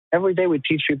Every day we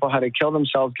teach people how to kill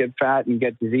themselves, get fat, and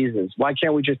get diseases. Why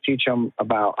can't we just teach them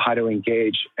about how to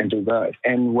engage and do good?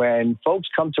 And when folks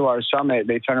come to our summit,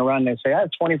 they turn around and they say, I have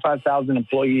 25,000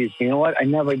 employees. You know what? I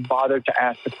never bothered to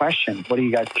ask the question, what do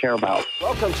you guys care about?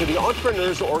 Welcome to the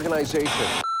Entrepreneurs Organization.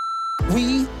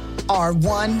 We are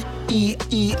One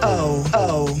EO.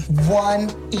 One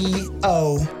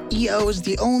EO. EO is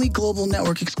the only global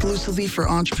network exclusively for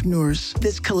entrepreneurs.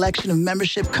 This collection of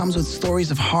membership comes with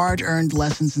stories of hard-earned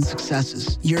lessons and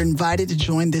successes. You're invited to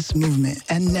join this movement.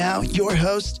 And now, your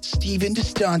host, Steven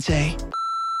Distante.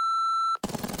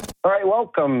 All right,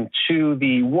 welcome to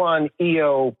the One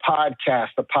EO podcast,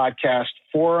 the podcast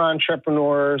for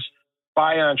entrepreneurs,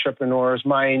 by entrepreneurs.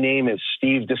 My name is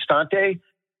Steve Distante,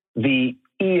 the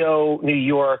EO New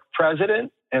York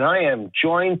president, and I am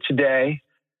joined today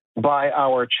by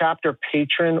our chapter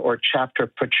patron, or chapter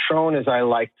patron, as I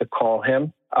like to call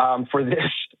him. For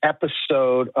this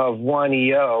episode of One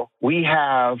EO, we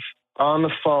have on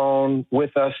the phone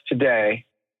with us today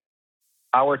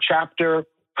our chapter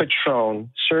patron,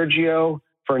 Sergio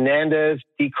Fernandez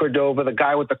de Cordova, the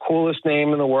guy with the coolest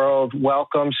name in the world.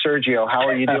 Welcome, Sergio. How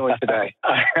are you doing today?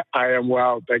 I am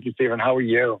well. Thank you, Stephen. How are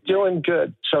you? Doing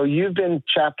good. So you've been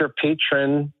chapter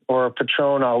patron or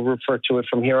patron, I'll refer to it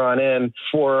from here on in,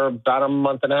 for about a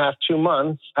month and a half, 2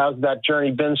 months. How's that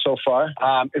journey been so far?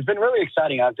 It's been really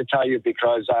exciting, I have to tell you,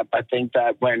 because I think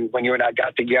that when you and I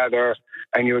got together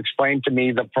and you explained to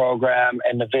me the program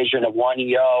and the vision of One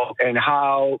EO and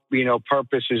how,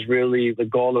 purpose is really the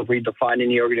goal of redefining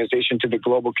the organization to the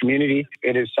global community,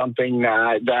 it is something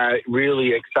that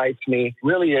really excites me,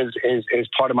 really is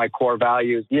part of my core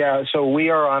values. Yeah, so we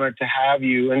are honored to have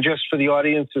you. And just for the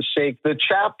audience's sake, the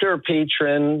chapter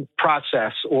patron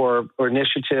process or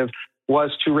initiative was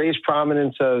to raise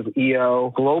prominence of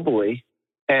EO globally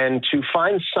and to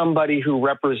find somebody who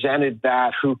represented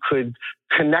that, who could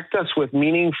connect us with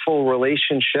meaningful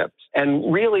relationships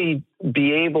and really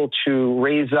be able to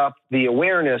raise up the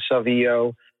awareness of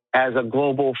EO as a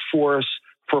global force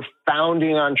for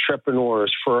founding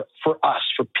entrepreneurs, for us,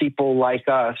 for people like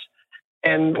us.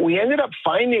 And we ended up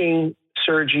finding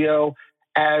Sergio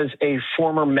as a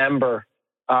former member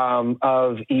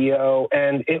of EO,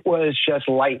 and it was just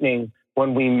lightning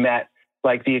when we met.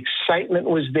 Like, the excitement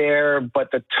was there,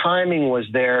 but the timing was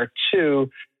there too.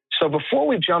 So before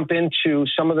we jump into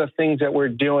some of the things that we're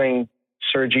doing,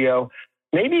 Sergio,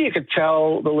 maybe you could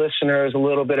tell the listeners a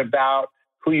little bit about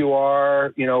who you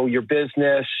are, your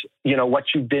business, what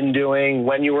you've been doing,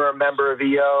 when you were a member of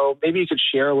EO. Maybe you could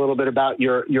share a little bit about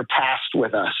your past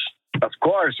with us. Of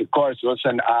course.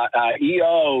 Listen,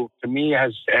 EO to me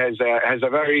has a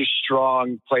very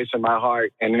strong place in my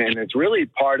heart, and it's really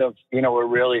part of it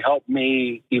really helped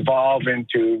me evolve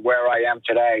into where I am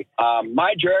today.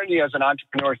 My journey as an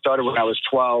entrepreneur started when I was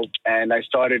 12, and I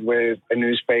started with a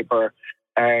newspaper,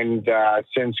 and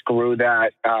since grew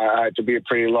that to be a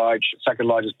pretty large, second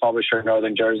largest publisher in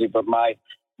Northern Jersey. But my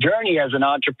journey as an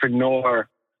entrepreneur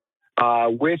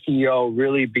with EO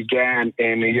really began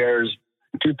in the years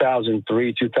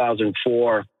 2003,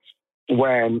 2004,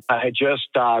 when I had just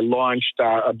launched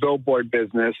a billboard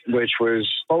business, which was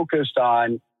focused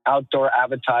on outdoor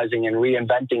advertising and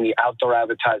reinventing the outdoor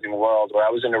advertising world, where I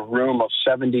was in a room of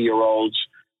 70-year-olds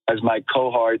as my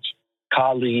cohorts,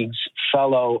 colleagues,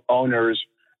 fellow owners,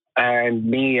 and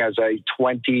me as a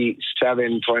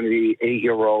 27,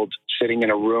 28-year-old sitting in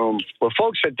a room where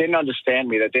folks that didn't understand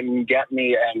me, that didn't get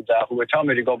me, and who were telling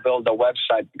me to go build a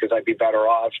website because I'd be better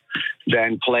off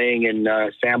than playing in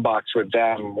sandbox with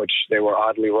them, which they were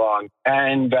oddly wrong.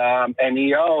 And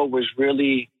EO was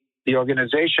really the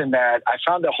organization that I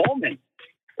found a home in. It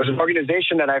was an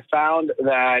organization that I found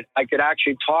that I could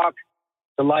actually talk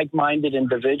to like-minded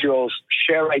individuals,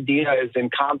 share ideas in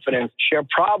confidence, share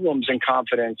problems in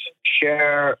confidence,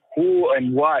 share who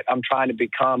and what I'm trying to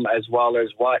become, as well as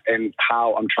what and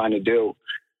how I'm trying to do.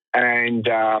 And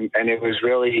it was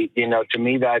really, to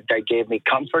me, that gave me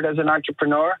comfort as an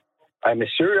entrepreneur. I'm a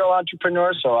serial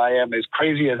entrepreneur, so I am as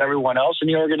crazy as everyone else in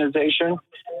the organization,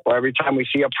 where every time we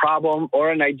see a problem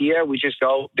or an idea, we just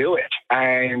go do it.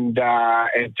 And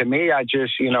to me, I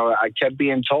just, I kept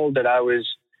being told that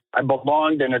I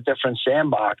belonged in a different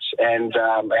sandbox, and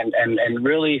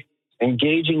really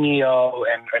engaging EO,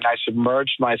 and I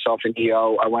submerged myself in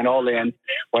EO. I went all in.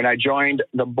 When I joined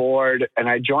the board, and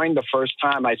I joined the first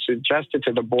time, I suggested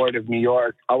to the board of New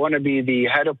York, I want to be the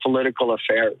head of political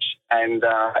affairs. And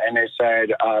they said,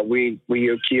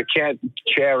 you can't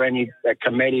chair any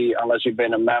committee unless you've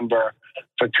been a member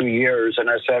for 2 years. And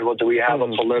I said, well, do we have a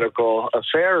political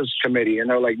affairs committee? And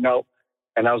they're like, no.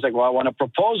 And I was like, well, I want to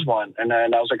propose one. And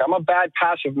then I was like, I'm a bad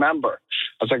passive member.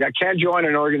 I was like, I can't join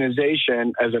an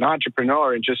organization as an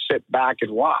entrepreneur and just sit back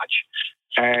and watch.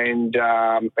 And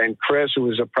Chris, who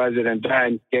was the president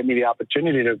then, gave me the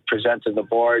opportunity to present to the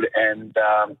board, and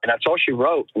that's all she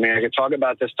wrote. I mean, I could talk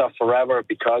about this stuff forever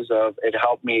because of it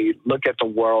helped me look at the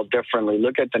world differently,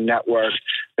 look at the network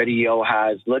that EO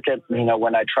has, look at,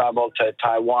 when I travel to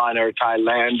Taiwan or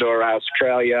Thailand or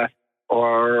Australia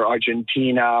or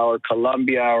Argentina or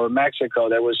Colombia or Mexico,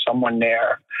 there was someone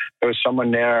there. There was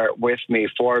someone there with me,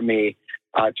 for me,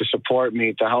 to support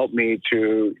me, to help me,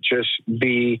 to just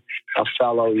be a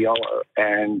fellow EOer.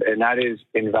 And that is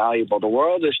invaluable. The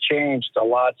world has changed a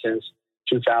lot since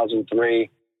 2003,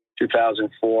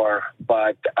 2004.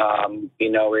 But,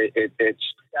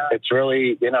 it's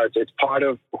really, it's part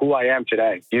of who I am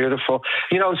today. Beautiful.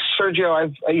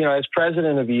 Sergio, as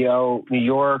president of EO New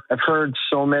York, I've heard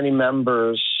so many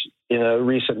members in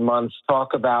recent months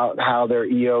talk about how their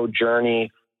EO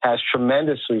journey has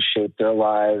tremendously shaped their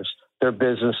lives, their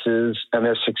businesses, and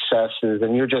their successes.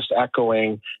 And you're just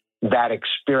echoing that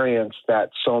experience that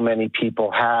so many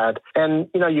people had. And,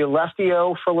 you left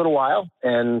EO for a little while,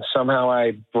 and somehow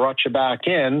I brought you back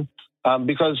in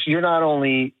because you're not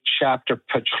only chapter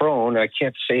patron, I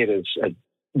can't say it as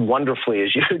wonderfully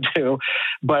as you do,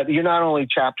 but you're not only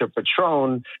chapter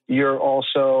patron, you're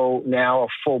also now a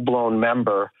full-blown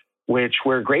member, which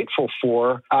we're grateful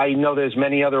for. I know there's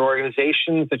many other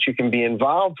organizations that you can be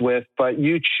involved with, but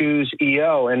you choose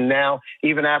EO. And now,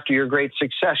 even after your great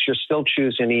success, you're still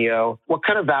choosing EO. What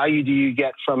kind of value do you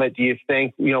get from it, do you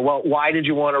think? Why did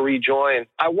you want to rejoin?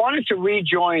 I wanted to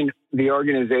rejoin the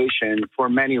organization for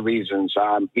many reasons.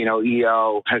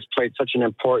 EO has played such an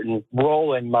important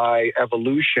role in my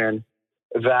evolution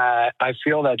that I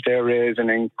feel that there is an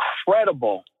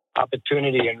incredible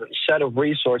opportunity and set of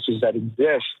resources that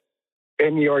exist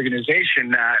in the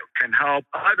organization that can help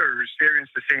others experience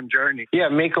the same journey. Yeah,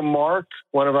 make a mark,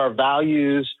 one of our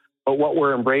values, but what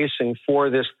we're embracing for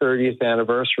this 30th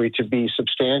anniversary to be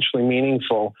substantially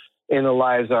meaningful in the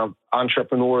lives of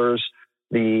entrepreneurs,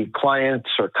 the clients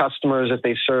or customers that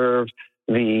they serve,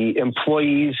 the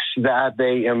employees that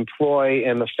they employ,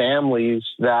 and the families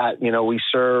that, we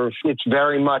serve. It's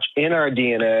very much in our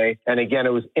DNA. And again, it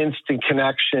was instant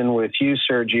connection with you,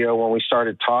 Sergio, when we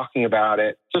started talking about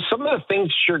it. So some of the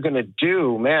things you're going to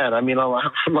do, man, I'm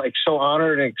like so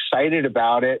honored and excited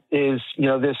about it, is,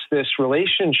 this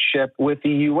relationship with the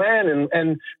UN.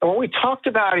 And when we talked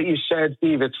about it, you said,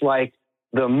 Steve, it's like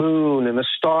the moon and the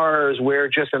stars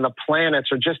and the planets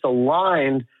are just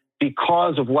aligned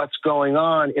because of what's going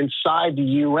on inside the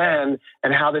UN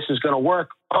and how this is going to work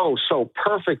so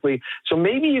perfectly. So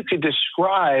maybe you could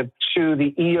describe to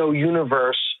the EO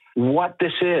universe what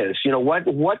this is.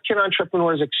 What can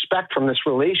entrepreneurs expect from this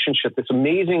relationship, this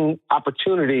amazing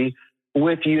opportunity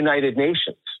with the United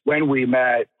Nations? When we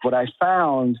met, what I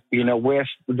found, with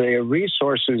the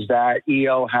resources that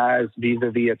EO has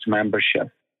vis-a-vis its membership,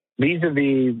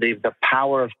 vis-a-vis the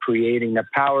power of creating, the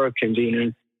power of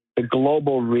convening, the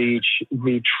global reach,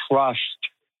 the trust.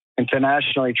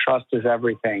 Internationally, trust is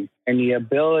everything. And the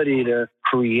ability to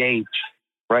create,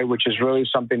 right, which is really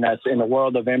something that's in the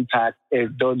world of impact,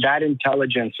 that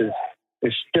intelligence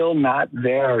is still not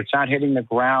there. It's not hitting the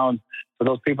ground for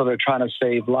those people that are trying to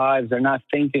save lives. They're not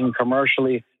thinking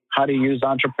commercially how to use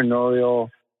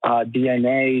entrepreneurial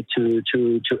DNA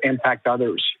to impact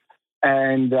others.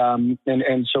 And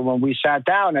so when we sat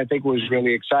down, I think what was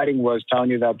really exciting was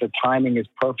telling you that the timing is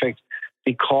perfect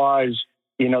because,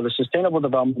 the Sustainable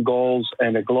Development Goals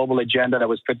and the global agenda that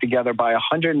was put together by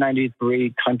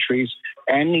 193 countries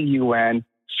and the UN,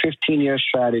 15-year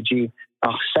strategy,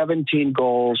 17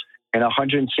 goals, and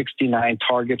 169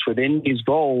 targets within these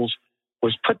goals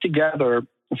was put together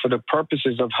for the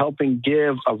purposes of helping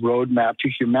give a roadmap to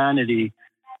humanity,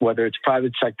 whether it's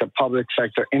private sector, public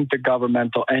sector,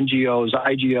 intergovernmental, NGOs,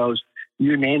 IGOs,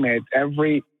 you name it,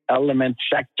 every element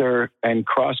sector and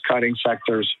cross-cutting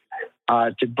sectors,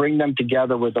 to bring them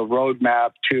together with a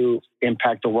roadmap to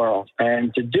impact the world.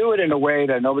 And to do it in a way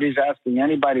that nobody's asking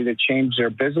anybody to change their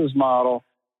business model.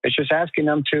 It's just asking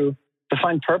them to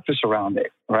find purpose around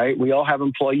it, right? We all have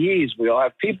employees. We all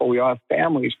have people. We all have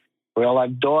families. We all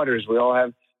have daughters. We all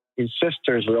have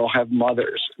sisters. We all have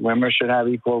mothers. Women should have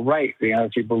equal rights.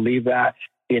 If you believe that,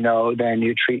 then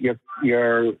you treat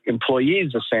your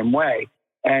employees the same way.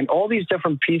 And all these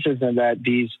different pieces and that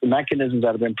these mechanisms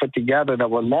that have been put together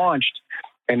that were launched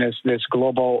in this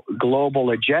global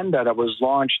agenda that was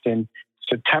launched in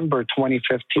September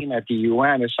 2015 at the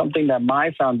UN is something that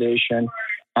my foundation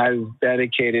has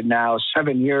dedicated now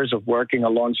 7 years of working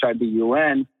alongside the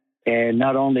UN, and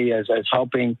not only as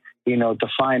helping,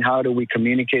 define how do we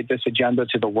communicate this agenda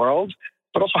to the world,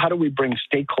 but also how do we bring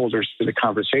stakeholders to the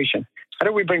conversation? How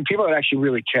do we bring people that actually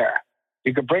really care?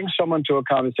 You could bring someone to a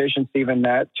conversation, Stephen,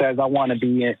 that says, I want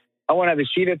to have a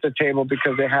seat at the table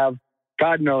because they have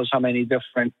God knows how many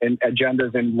different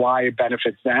agendas and why it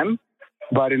benefits them.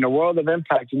 But in the world of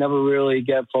impact, you never really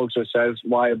get folks that says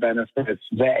why it benefits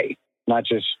they, not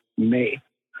just me.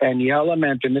 And the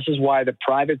element, and this is why the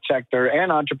private sector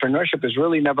and entrepreneurship has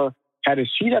really never had a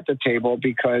seat at the table,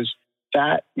 because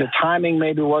that the timing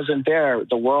maybe wasn't there.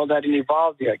 The world hadn't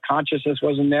evolved yet. Consciousness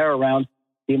wasn't there around,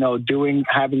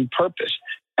 having purpose.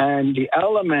 And the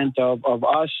element of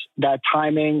us, that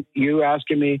timing, you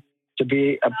asking me to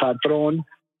be a patron,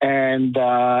 and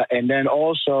then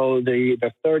also the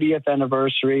 30th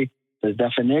anniversary, the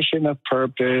definition of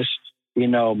purpose,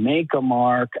 make a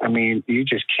mark. I mean, you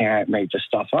just can't make this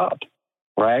stuff up,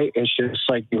 right? It's just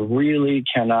like you really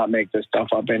cannot make this stuff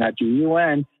up. And at the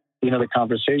UN, the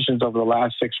conversations over the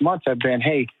last 6 months have been,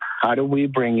 hey, how do we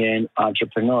bring in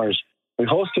entrepreneurs? We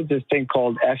hosted this thing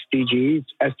called SDGs.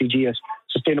 SDG is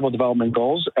Sustainable Development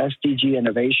Goals, SDG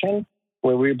Innovation,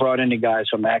 where we brought in the guys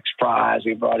from X Prize,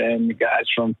 we brought in the guys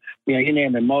from, you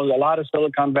name it, a lot of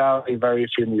Silicon Valley, very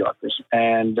few New Yorkers.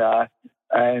 And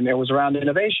it was around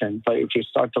innovation. But if you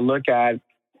start to look at,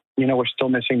 we're still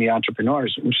missing the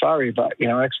entrepreneurs. I'm sorry, but,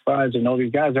 X Prize and all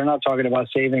these guys, they're not talking about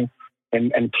saving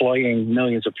and employing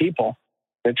millions of people.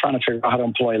 They're trying to figure out how to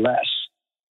employ less.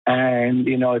 And,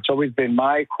 it's always been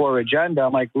my core agenda.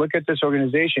 I'm like, look at this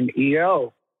organization,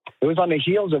 EO. It was on the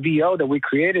heels of EO that we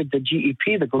created the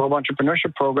GEP, the Global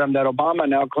Entrepreneurship Program, that Obama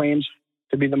now claims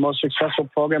to be the most successful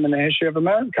program in the history of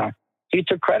America. He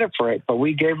took credit for it, but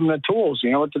we gave him the tools.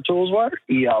 You know what the tools were?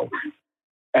 EO.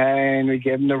 And we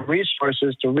gave him the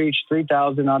resources to reach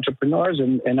 3,000 entrepreneurs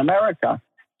in America.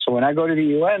 So when I go to the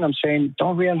UN, I'm saying,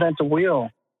 don't reinvent the wheel.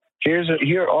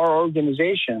 Here are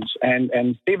organizations.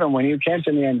 And Stephen, when you came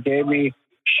to me and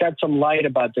shed some light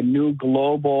about the new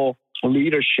global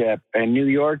leadership and New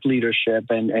York leadership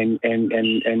and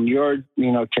your,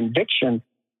 conviction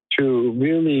to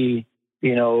really,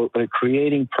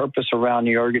 creating purpose around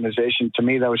the organization, to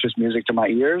me, that was just music to my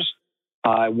ears.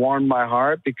 I warmed my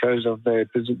heart because of the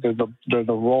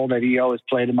role that EO has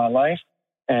played in my life.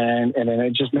 And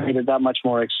it just made it that much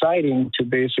more exciting to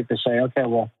basically say, okay,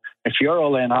 well, if you're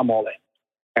all in, I'm all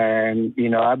in.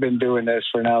 And, I've been doing this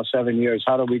for now 7 years.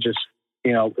 How do we just,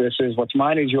 this is what's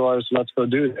mine is yours. Let's go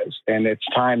do this. And it's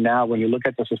time now, when you look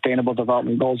at the Sustainable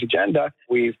Development Goals agenda,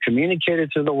 we've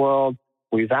communicated to the world,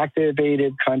 we've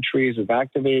activated countries, we've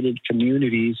activated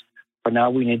communities, but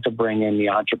now we need to bring in the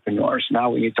entrepreneurs.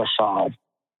 Now we need to solve.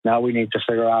 Now we need to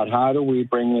figure out how do we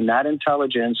bring in that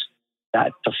intelligence,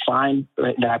 that to find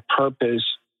that purpose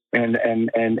and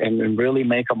really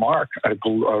make a mark,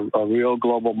 a real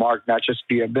global mark, not just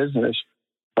via business,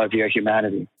 but via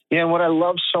humanity. Yeah, and what I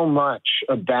love so much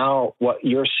about what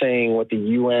you're saying, what the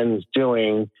UN's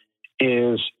doing,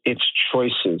 is it's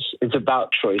choices. It's about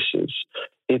choices.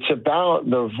 It's about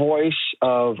the voice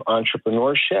of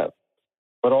entrepreneurship,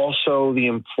 but also the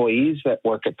employees that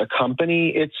work at the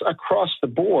company. It's across the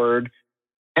board.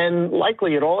 And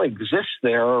likely it all exists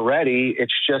there already.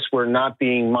 It's just we're not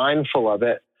being mindful of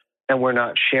it, and we're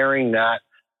not sharing that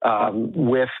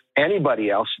with anybody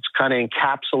else. It's kind of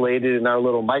encapsulated in our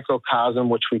little microcosm,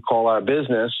 which we call our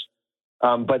business.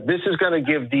 But this is going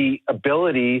to give the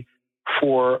ability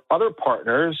for other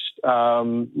partners,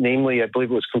 namely, I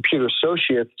believe it was Computer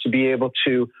Associates, to be able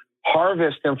to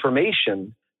harvest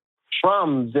information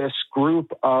from this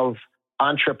group of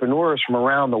entrepreneurs from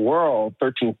around the world,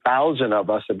 13,000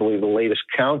 of us, I believe the latest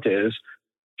count is,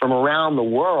 from around the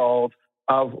world,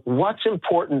 of what's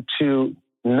important to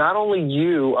not only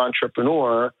you,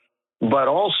 entrepreneur, but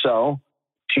also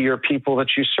to your people that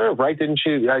you serve, right? Didn't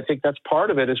you? I think that's part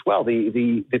of it as well.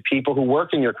 The people who work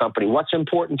in your company, what's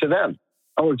important to them?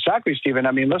 Oh, exactly, Stephen.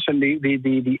 I mean, listen,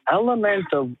 the element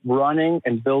of running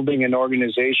and building an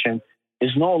organization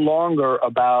is no longer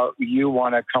about you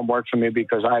want to come work for me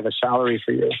because I have a salary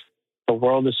for you. The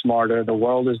world is smarter. The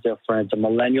world is different. The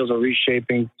millennials are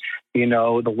reshaping,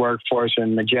 the workforce,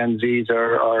 and the Gen Zs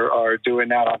are doing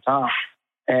that on top.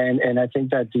 And I think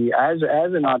that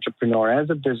as an entrepreneur, as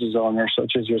a business owner,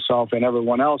 such as yourself and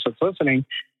everyone else that's listening,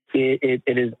 it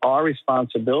is our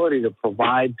responsibility to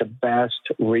provide the best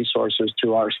resources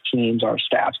to our teams, our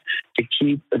staffs, to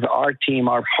keep our team,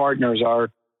 our partners, our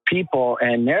people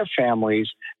and their families,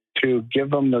 to give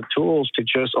them the tools to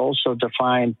just also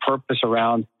define purpose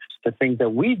around the things that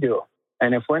we do.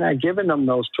 And if we're not giving them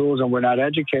those tools and we're not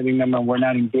educating them and we're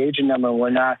not engaging them and we're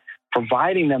not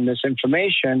providing them this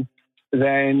information,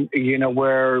 then,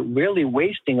 we're really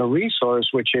wasting a resource,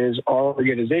 which is our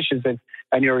organizations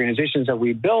and the organizations that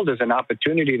we build as an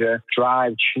opportunity to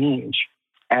drive change.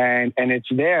 And it's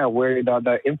there where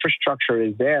the infrastructure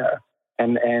is there.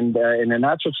 And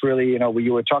that's what's really,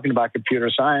 you were talking about computer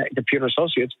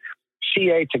associates,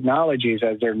 CA Technologies,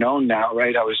 as they're known now,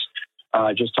 right? I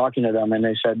was just talking to them and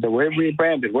they said that we're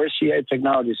rebranded. We're CA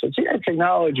Technologies. So CA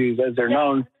Technologies, as they're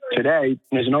known today,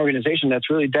 is an organization that's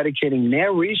really dedicating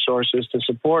their resources to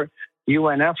support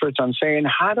UN efforts on saying,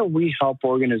 how do we help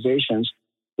organizations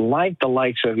like the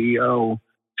likes of EO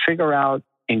figure out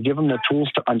and give them the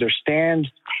tools to understand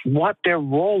what their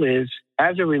role is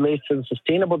as it relates to the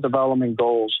Sustainable Development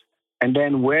Goals, and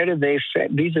then where do they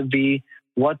fit vis-a-vis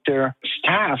what their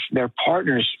staff, their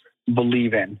partners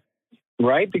believe in,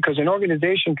 right? Because an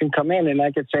organization can come in and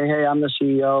I could say, hey, I'm the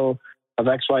CEO of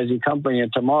XYZ company,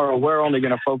 and tomorrow we're only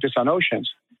going to focus on oceans.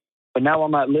 But now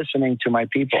I'm not listening to my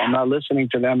people. I'm not listening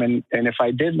to them. And if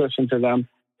I did listen to them,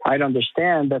 I'd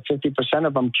understand that 50%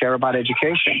 of them care about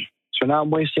education. So now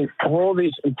I'm wasting all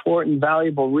these important,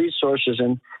 valuable resources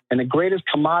and the greatest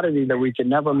commodity that we can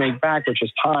never make back, which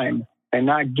is time, and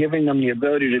not giving them the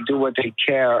ability to do what they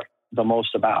care the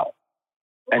most about.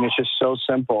 And it's just so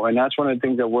simple. And that's one of the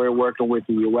things that we're working with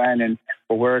the UN and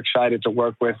what we're excited to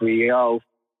work with the EO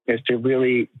is to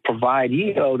really provide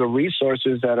EO the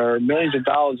resources that are millions of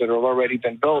dollars that have already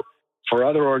been built for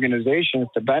other organizations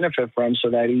to benefit from, so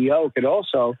that EO could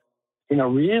also,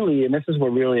 really, and this is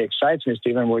what really excites me,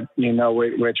 Stephen,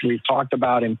 which we've talked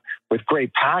about and with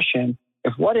great passion,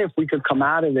 what if we could come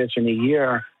out of this in a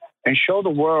year and show the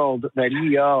world that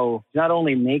EO is not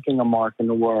only making a mark in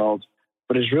the world,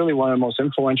 but is really one of the most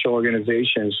influential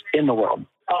organizations in the world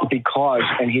because,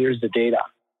 and here's the data,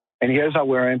 and here's how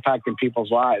we're impacting people's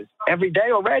lives every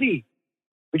day already.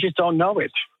 We just don't know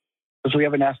it because we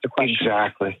haven't asked the question.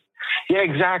 Exactly. Yeah,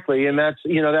 exactly. And that's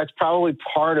probably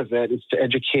part of it, is to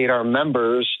educate our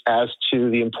members as to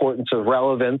the importance of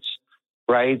relevance,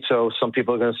 right? So some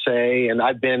people are going to say, and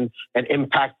I've been an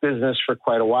impact business for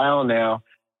quite a while now,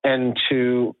 and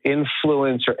to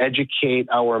influence or educate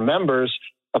our members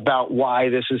about why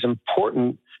this is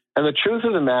important. And the truth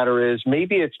of the matter is,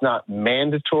 maybe it's not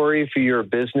mandatory for your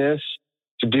business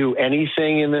to do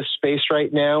anything in this space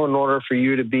right now in order for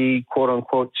you to be, quote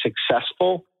unquote,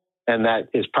 successful. And that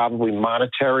is probably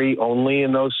monetary only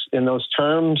in those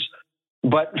terms.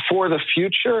 But for the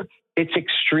future, it's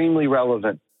extremely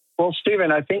relevant. Well,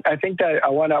 Stephen, I think that I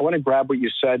want to grab what you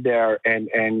said there, and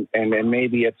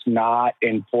maybe it's not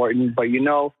important, but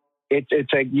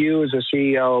it's like you as a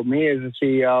CEO, me as a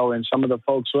CEO, and some of the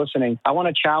folks listening. I want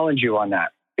to challenge you on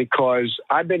that, because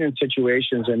I've been in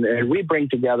situations, and we bring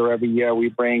together every year. We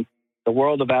bring the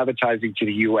world of advertising to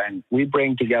the UN. We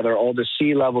bring together all the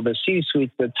C-level, the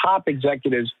C-suite, the top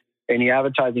executives in the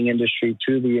advertising industry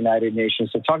to the United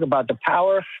Nations to talk about the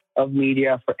power of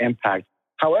media for impact.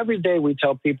 How every day we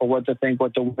tell people what to think,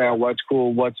 what to wear, what's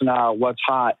cool, what's not, what's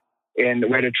hot, and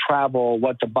where to travel,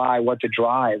 what to buy, what to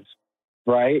drive,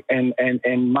 right? And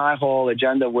my whole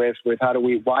agenda with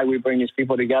why we bring these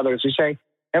people together is we say,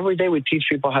 every day we teach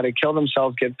people how to kill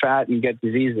themselves, get fat, and get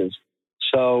diseases.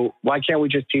 So why can't we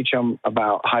just teach them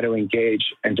about how to engage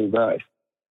and do good?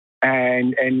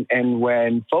 And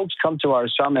when folks come to our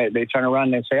summit, they turn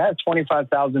around and they say, I have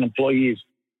 25,000 employees.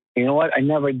 You know what? I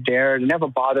never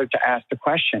bothered to ask the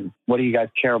question, what do you guys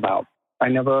care about? I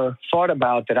never thought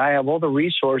about that I have all the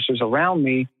resources around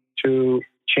me to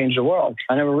change the world.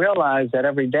 I never realized that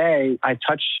every day I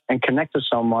touch and connect to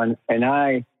someone, and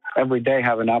I every day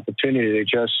have an opportunity to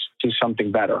just do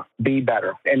something better, be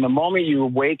better. And the moment you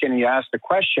awaken and you ask the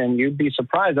question, you'd be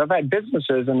surprised. I've had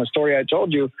businesses, and the story I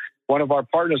told you, one of our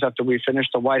partners, after we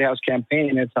finished the White House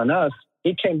campaign, It's on Us,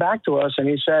 he came back to us and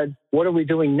he said, what are we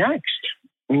doing next?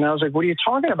 And I was like, what are you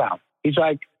talking about? He's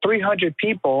like, 300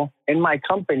 people in my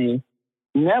company,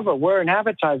 we're an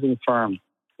advertising firm.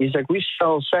 He's like, we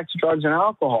sell sex, drugs, and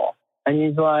alcohol. And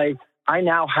he's like, I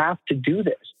now have to do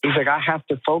this. He's like, I have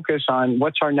to focus on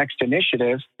what's our next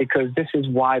initiative, because this is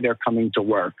why they're coming to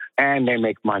work and they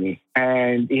make money.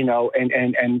 And,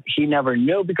 and he never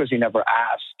knew because he never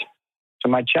asked. So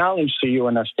my challenge to you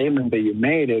in a statement that you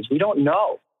made is we don't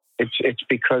know. It's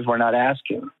because we're not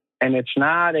asking. And it's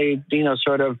not a,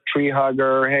 sort of tree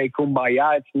hugger, hey,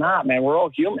 kumbaya. It's not, man. We're all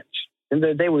humans. At the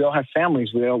end of the day, we all have families.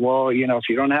 If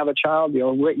you don't have a child, you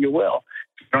will. If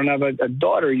you don't have a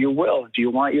daughter, you will. Do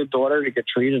you want your daughter to get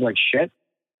treated like shit?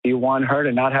 Do you want her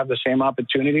to not have the same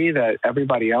opportunity that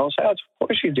everybody else has? Of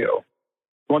course you do.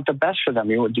 You want the best for them.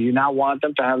 Do you not want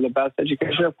them to have the best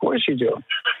education? Of course you do.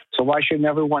 So why shouldn't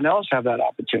everyone else have that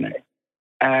opportunity?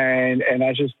 And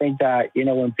I just think that,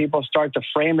 when people start to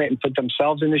frame it and put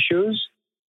themselves in the shoes,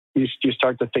 you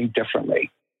start to think differently.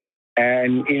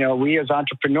 And, we as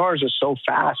entrepreneurs are so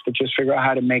fast to just figure out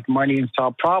how to make money and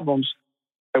solve problems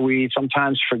that we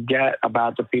sometimes forget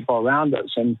about the people around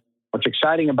us. And what's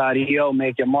exciting about EO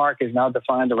Make Your Mark is now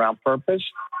defined around purpose.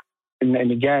 And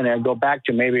again, I go back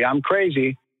to maybe I'm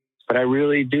crazy, but I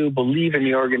really do believe in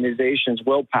the organization's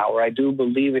willpower. I do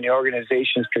believe in the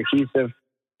organization's cohesive,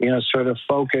 sort of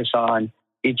focus on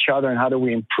each other and how do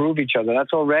we improve each other.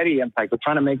 That's already impact. We're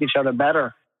trying to make each other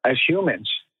better as humans,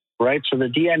 right? So the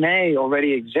DNA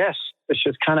already exists. It's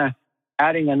just kind of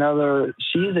adding another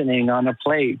seasoning on a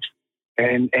plate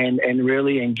and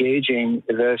really engaging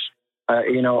this,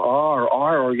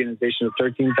 our organization of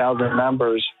 13,000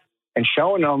 members and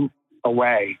showing them a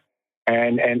way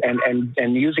and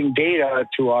using data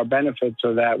to our benefit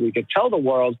so that we could tell the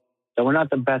world that we're not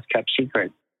the best kept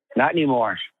secret. Not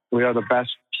anymore. We are the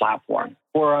best platform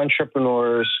for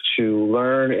entrepreneurs to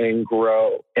learn and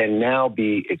grow and now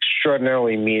be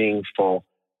extraordinarily meaningful,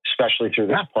 especially through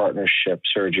this partnership,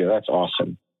 Sergio. That's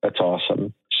awesome. That's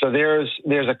awesome. So there's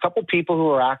a couple people who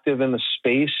are active in the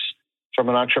space from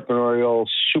an entrepreneurial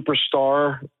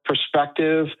superstar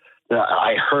perspective.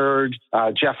 I heard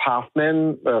Jeff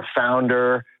Hoffman, the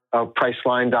founder of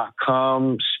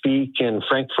Priceline.com, speak in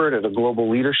Frankfurt at a global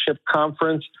leadership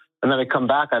conference. And then I come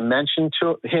back, I mentioned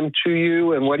him to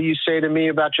you. And what do you say to me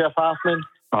about Jeff Hoffman?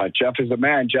 Jeff is the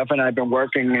man. Jeff and I have been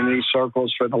working in these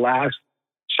circles for the last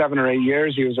 7 or 8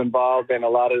 years. He was involved in a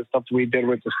lot of the stuff we did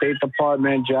with the State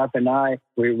Department. Jeff and I,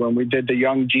 when we did the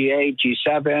Young G8,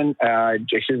 G7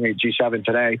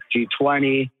 today,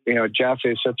 G20. Jeff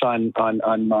sits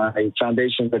on my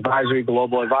foundation's advisory,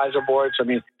 global advisor boards. I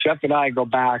mean, Jeff and I go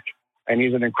back. And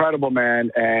he's an incredible man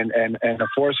and a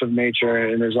force of nature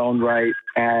in his own right,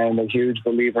 and a huge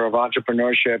believer of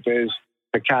entrepreneurship is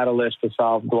the catalyst to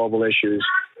solve global issues.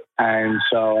 And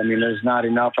so, I mean, there's not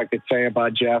enough I could say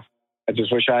about Jeff. I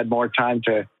just wish I had more time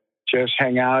to just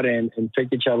hang out and pick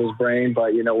each other's brain.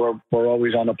 But, we're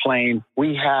always on a plane.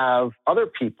 We have other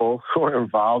people who are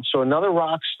involved. So another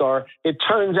rock star. It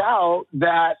turns out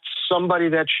that somebody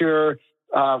that you're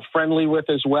friendly with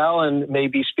as well, and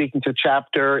maybe speaking to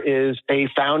chapter, is a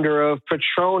founder of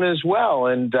Patron as well.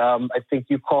 And I think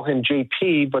you call him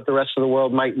JP, but the rest of the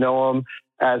world might know him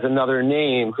as another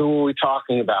name. Who are we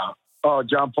talking about? Oh,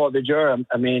 John Paul DeJure.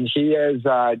 I mean, he is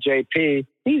JP.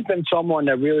 He's been someone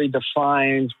that really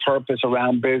defines purpose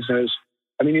around business.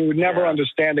 I mean, you would never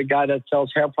understand a guy that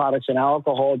sells hair products and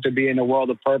alcohol to be in a world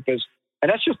of purpose. And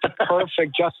that's just a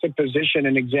perfect juxtaposition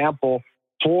and example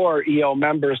for EO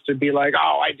members to be like,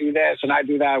 oh, I do this and I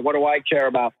do that. What do I care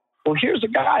about? Well, here's a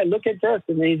guy, look at this.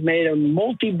 And he's made a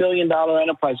multi-billion-dollar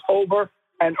enterprise over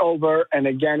and over. And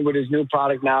again, with his new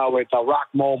product now with Rock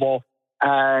Mobile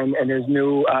and his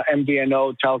new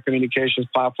MVNO telecommunications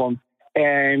platform.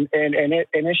 And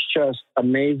it's just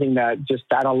amazing that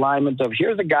alignment of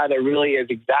here's a guy that really is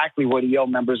exactly what EO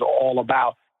members are all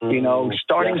about.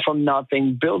 Starting from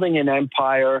nothing, building an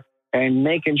empire, and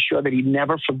making sure that he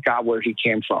never forgot where he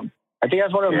came from. I think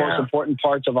that's one of the most important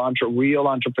parts of real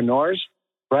entrepreneurs,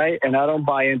 right? And I don't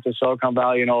buy into Silicon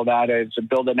Valley and all that. It's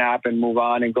build an app and move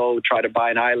on and go try to buy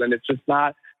an island. It's just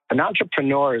not. An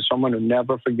entrepreneur is someone who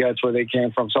never forgets where they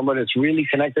came from, someone that's really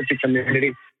connected to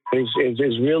community,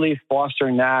 is really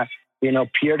fostering that,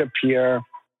 peer-to-peer,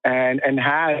 and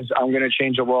has, I'm going to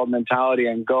change the world mentality,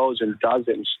 and goes and does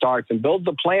it and starts and builds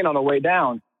the plane on the way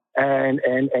down.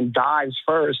 And dives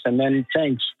first and then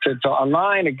thinks to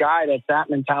align a guy that's that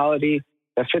mentality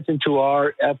that fits into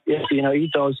our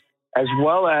ethos, as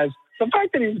well as the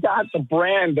fact that he's got the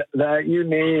brand that you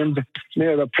named,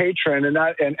 the Patron, and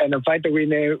the fact that we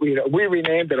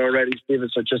renamed it already, Steven.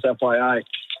 So just FYI,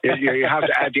 you have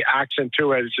to add the accent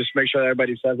to it. Just make sure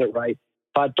everybody says it right.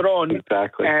 Patron.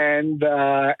 Exactly. And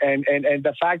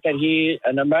the fact that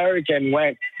an American,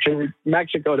 went to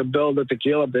Mexico to build a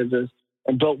tequila business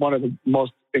and built one of the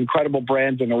most incredible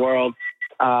brands in the world,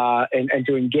 and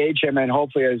to engage him, and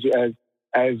hopefully,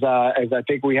 as I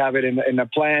think we have it in the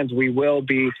plans, we will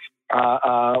be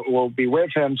with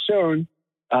him soon,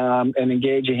 and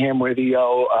engaging him with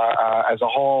EO as a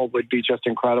whole would be just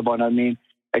incredible. And I mean,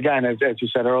 again, as you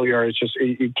said earlier, it's just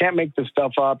you can't make this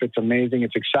stuff up. It's amazing.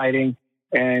 It's exciting,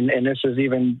 and this is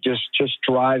even just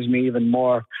drives me even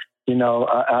more.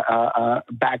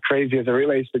 Back crazy as it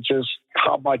relates to just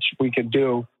how much we could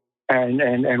do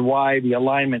and why the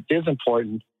alignment is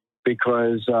important,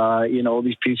 because, all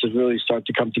these pieces really start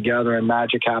to come together and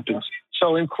magic happens.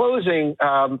 So in closing,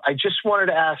 I just wanted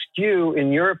to ask you,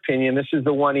 in your opinion, this is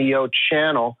the One EO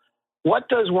channel. What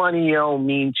does One EO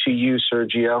mean to you,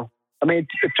 Sergio? I mean,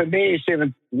 to me,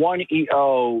 Stephen, one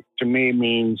EO to me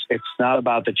means it's not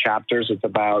about the chapters. It's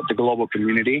about the global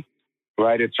community,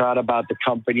 right? It's not about the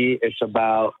company. It's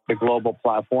about the global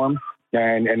platform.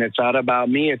 And it's not about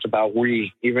me. It's about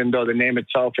we. Even though the name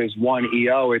itself is one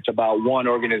EO, it's about one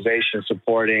organization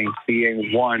supporting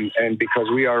being one. And because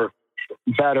we are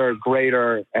better,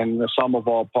 greater, and the sum of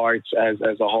all parts as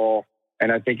a whole.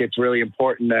 And I think it's really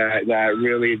important that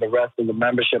really the rest of the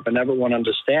membership and everyone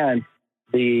understand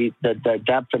the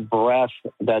depth and breadth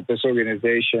that this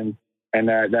organization and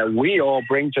that we all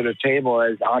bring to the table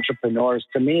as entrepreneurs.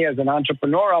 To me, as an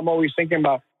entrepreneur, I'm always thinking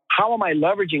about how am I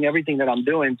leveraging everything that I'm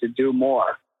doing to do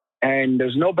more? And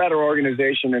there's no better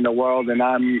organization in the world. And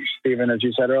I'm, Stephen, as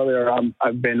you said earlier,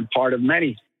 I've been part of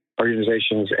many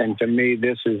organizations. And to me,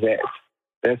 this is it.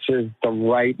 This is the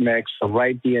right mix, the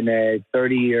right DNA,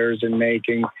 30 years in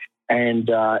making, and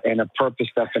a purpose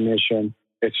definition.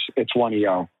 It's one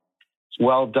EO.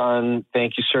 Well done.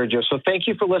 Thank you, Sergio. So thank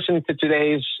you for listening to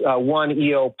today's One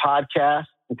EO podcast.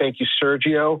 And thank you,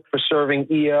 Sergio, for serving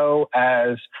EO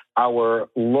as our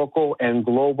local and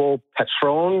global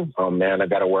patron. Oh, man, I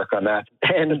got to work on that.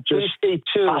 And please stay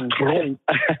tuned. Do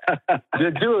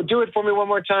it for me one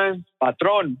more time.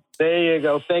 Patron. There you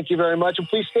go. Thank you very much. And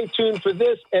please stay tuned for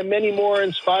this and many more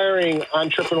inspiring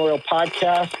entrepreneurial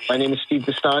podcasts. My name is Steve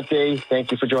DeStante.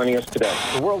 Thank you for joining us today.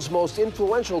 The world's most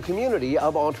influential community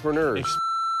of entrepreneurs.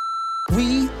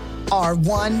 We are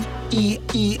one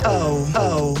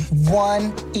EO.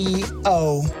 One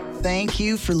EO. Thank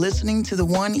you for listening to the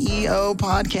One EO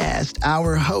podcast.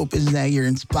 Our hope is that you're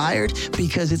inspired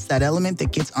because it's that element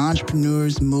that gets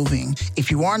entrepreneurs moving. If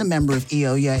you aren't a member of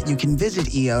EO yet, you can visit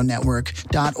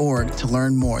eonetwork.org to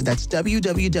learn more. That's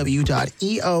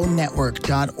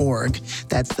www.eonetwork.org.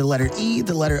 That's the letter E,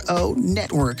 the letter O,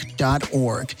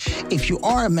 network.org. If you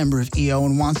are a member of EO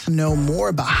and wants to know more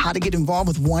about how to get involved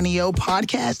with One EO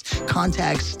podcast,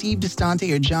 contact Steve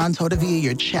DeStante or John Toda via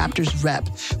your chapter's rep.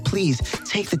 Please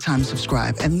take the time to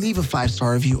subscribe and leave a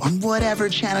 5-star review on whatever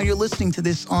channel you're listening to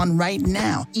this on right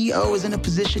now. EO is in a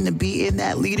position to be in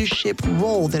that leadership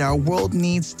role that our world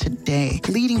needs today.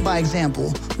 Leading by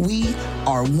example, we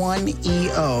are one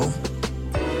EO.